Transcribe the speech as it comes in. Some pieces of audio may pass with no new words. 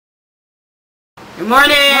Good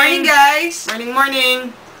morning! Morning, guys!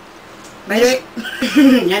 Morning! By the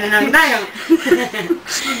way, yan na namin tayo.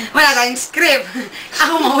 Wala tayong script.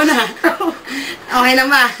 Ako mauna. Okay lang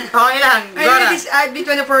ba? Okay lang. This is Adby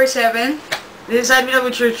 24/7. This is Adby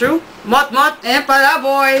with True. Motmot. And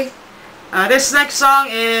Palaboy. This next song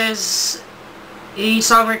is a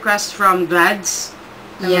song request from Gladz.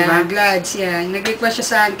 Yeah, Gladz. Yeah. Nag-request siya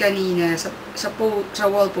saan kanina sa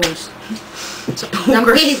wall post. Sa poker. Ng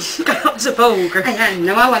page. Sa poker. Ayan,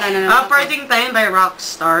 nawawala na naman. Parting Time by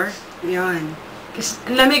Rockstar. Ayan. Kasi,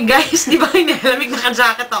 ang lamig guys, di ba hindi lamig,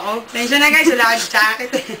 naka-jacket ako. Tensya na guys, wala akong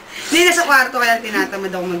jacket. Hindi, nasa kwarto kaya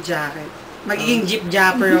tinatamad ako mag-jacket. Magiging jeep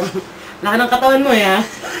japper ako. Laki ng katawan mo ha.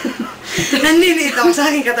 Nandito ako sa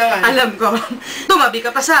aking katawan. Alam ko. Tumabi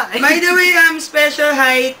ka pa sa akin. By the way, special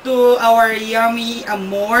hi to our yummy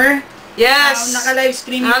Amor. Yes! Naka-live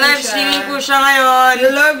streaming po siya. Naka-live streaming po siya ngayon.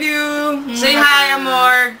 I love you! Say hi,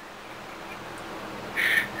 Amor!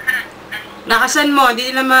 Nakasan mo,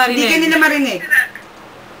 hindi nila marinig. Hindi ka nila marinig.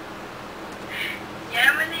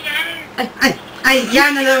 Yaman na yan. Ay,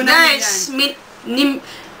 yan na daw namin yan. Guys,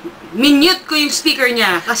 minute ko yung speaker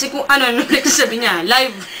niya. Kasi kung ano nagsasabi niya,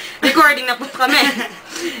 live recording na po kami.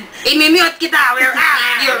 I-mute kita! We're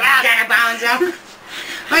out! You're out! Gotta bounce out!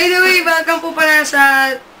 By the way, welcome po pala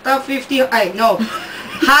sa top 50,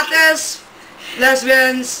 hottest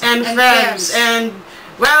lesbians And femmes. And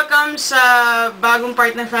welcome sa bagong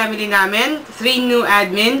part ng family namin. 3 new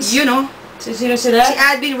admins. You know. Sino sila? Si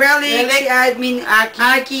Admin Relic, si Admin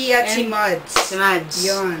Aki, at si and Mads. Si Mads.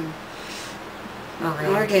 Yun.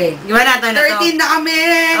 Okay. Iwan natin na to. 13 na kami!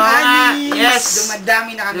 Anis! Yes!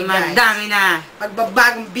 Dumadami na kami, guys. Dumadami na.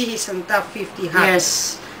 Pagbabagong bihis ng top 50 hottest.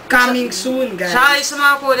 Yes. Coming soon, guys. Tsaka sa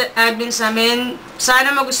mga admins namin,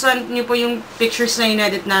 sana magustuhan niyo po yung pictures na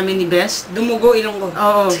inedit namin ni Best. Dumugo ilong ko.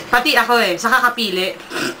 Oo. Pati ako sa kakapili.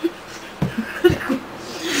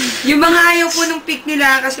 Yung mga ayaw po nung pic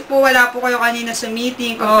nila, kasi po wala po kayo kanina sa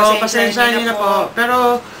meeting. Oo, pasensya niyo na po.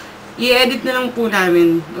 Pero, i-edit na lang po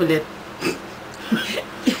namin ulit.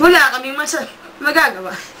 Wala kaming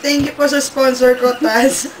magagawa. Thank you po sa sponsor ko,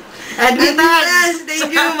 Taz. Admin Taz!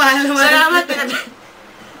 Thank you, mahal. Salamat.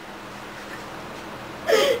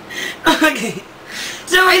 Okay.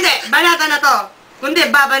 So, hindi. Banatan na to.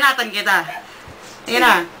 Kundi, babanatan kita. Ayan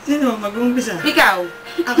na. Sino? Mag-umpisa. Ikaw.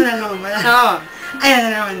 Ako na naman pala. Oo. Ayan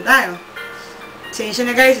na naman tayo. Pasensya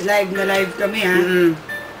na guys, live na live kami ha.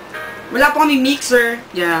 Wala po kami mixer.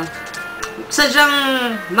 Yeah. Sadyang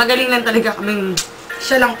magaling lang talaga kaming...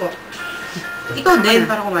 Siya lang po. Ikaw din,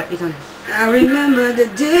 parang kumar. Ikaw na. I remember the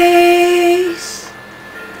days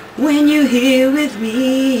when you here with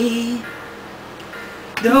me.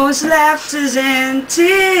 Those laughters and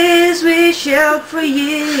tears we shared for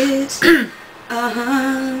years.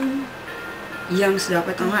 Youngs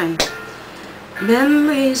dapat ang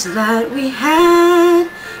Memories that we had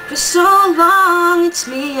for so long, it's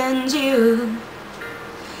me and you.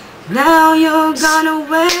 Now you're gone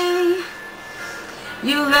away,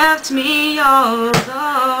 you left me all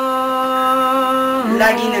alone.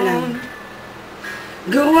 Lagi na lang.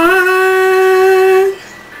 Go on,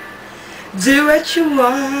 do what you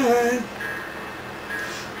want,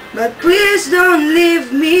 but please don't leave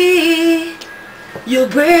me. You'll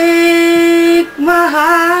break my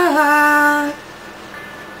heart.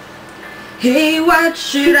 Hey, what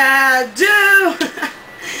should I do?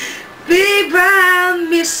 Babe, I'm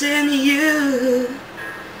missing you.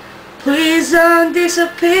 Please don't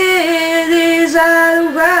disappear. These are the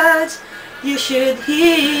words you should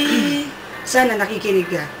hear. Sana nakikinig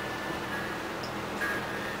ka.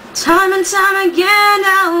 Time and time again,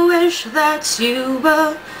 I wish that you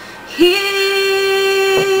were here.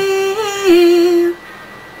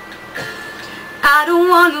 I don't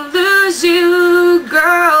wanna lose you,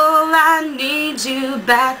 girl. I need you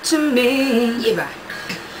back to me. Iba.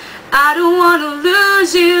 I don't wanna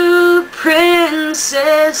lose you,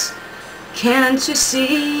 princess. Can't you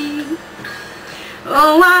see?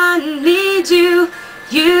 Oh, I need you.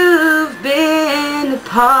 You've been a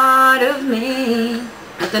part of me.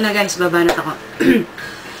 Ito na guys, babanat ako.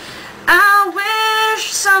 I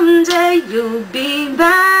wish someday you'll be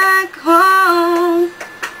back home,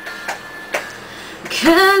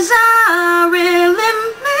 'cause I really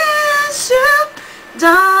miss you,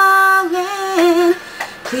 darling.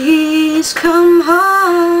 Please come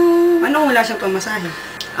home. Paano wala siyang pamasahe?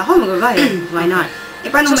 Ako magbabayad. Why not?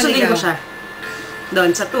 Paano susundin maligaw? ko siya.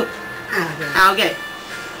 Doon, sa tooth. Okay. Okay.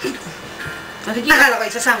 Nakikita. Akala ko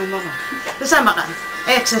isasama mo ako. Kasama ka.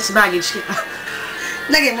 Excess baggage kita.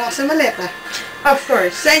 Lagay mo ako sa maleta. Of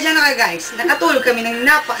course. Sensya na kayo guys. Nakatulog kami ng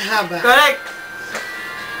napakahaba. Correct.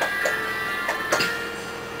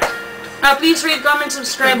 Please rate, comment,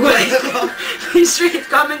 subscribe, like. Please rate,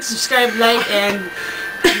 comment, subscribe, like, and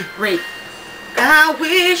rate. I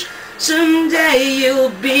wish someday you'll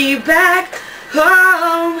be back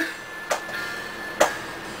home,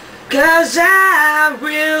 'cause I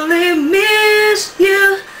really miss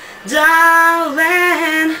you,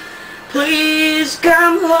 darling. Please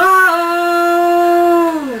come home.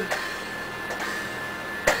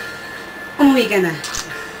 Umuwi ka na.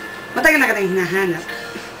 Matagal na kitang hinahanap.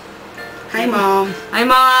 Hi, Mom. Hi,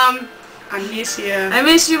 Mom. I miss you. I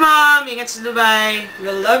miss you, Mom. Ingat sa Dubai. We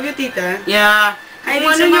love you, Tita. Yeah. Hi,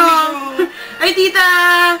 Kung din sa ano nyo. mami ko. Hi, Tita.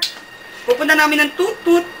 Pupunta namin ng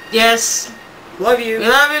Tutut. Yes. Love you. We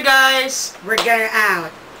love you guys. We're getting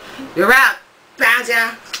out. You're out. Bounce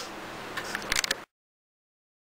ya.